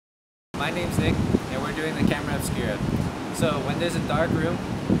my name's Nick, and we're doing the camera Obscura. So when there's a dark room,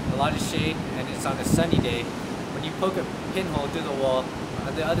 a lot of shade, and it's on a sunny day, when you poke a pinhole through the wall,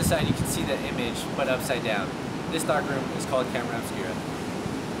 on the other side you can see the image, but upside down. This dark room is called camera Obscura.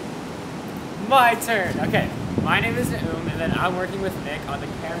 My turn! Okay, my name is Naum, and then I'm working with Nick on the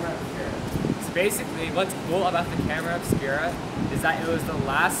camera Obscura. So basically, what's cool about the camera Obscura is that it was the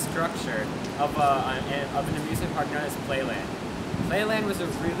last structure of an amusement park known as Playland. Playland was a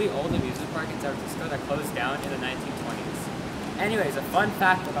really old amusement park in San Francisco that closed down in the 1920s. Anyways, a fun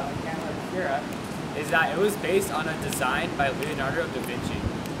fact about the camera Obscura is that it was based on a design by Leonardo da Vinci.